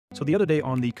So the other day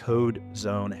on the Code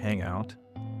Zone Hangout,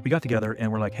 we got together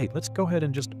and we're like, hey, let's go ahead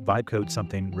and just vibe code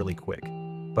something really quick.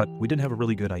 But we didn't have a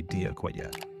really good idea quite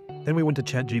yet. Then we went to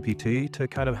ChatGPT to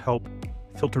kind of help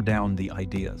filter down the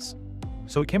ideas.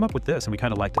 So we came up with this and we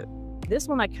kind of liked it. This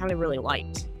one I kind of really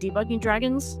liked. Debugging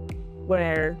dragons,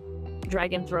 where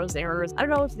dragon throws errors. I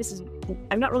don't know if this is,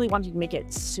 I'm not really wanting to make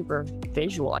it super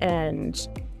visual and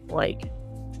like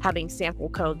having sample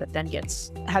code that then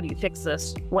gets, how do you fix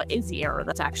this? What is the error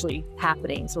that's actually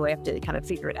happening? So we have to kind of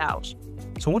figure it out.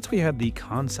 So once we had the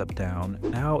concept down,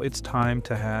 now it's time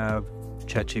to have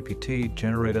ChatGPT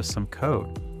generate us some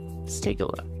code. Let's take a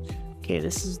look. Okay,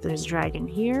 there's dragon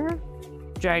here.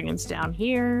 Dragon's down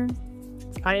here.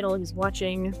 Idle, he's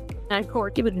watching. And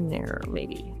core, give it an error,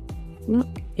 maybe.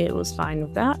 Nope, it was fine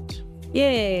with that.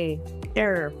 Yay!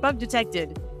 Error, bug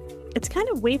detected. It's kind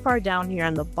of way far down here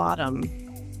on the bottom.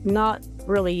 Not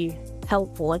really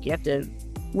helpful, like you have to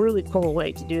really pull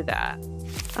away to do that.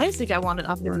 I just think I want it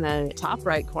up in the top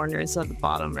right corner instead of the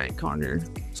bottom right corner.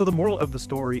 So the moral of the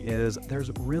story is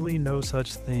there's really no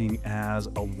such thing as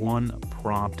a one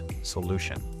prompt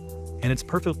solution. And it's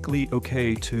perfectly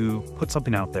okay to put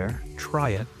something out there,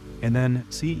 try it, and then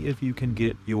see if you can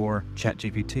get your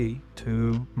ChatGPT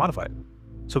to modify it.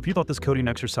 So if you thought this coding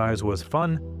exercise was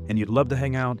fun and you'd love to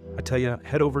hang out, I tell you,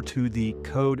 head over to the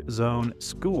Code Zone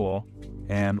School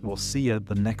and we'll see you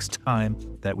the next time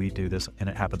that we do this. And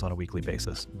it happens on a weekly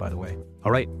basis, by the way.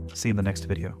 All right, see you in the next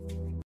video.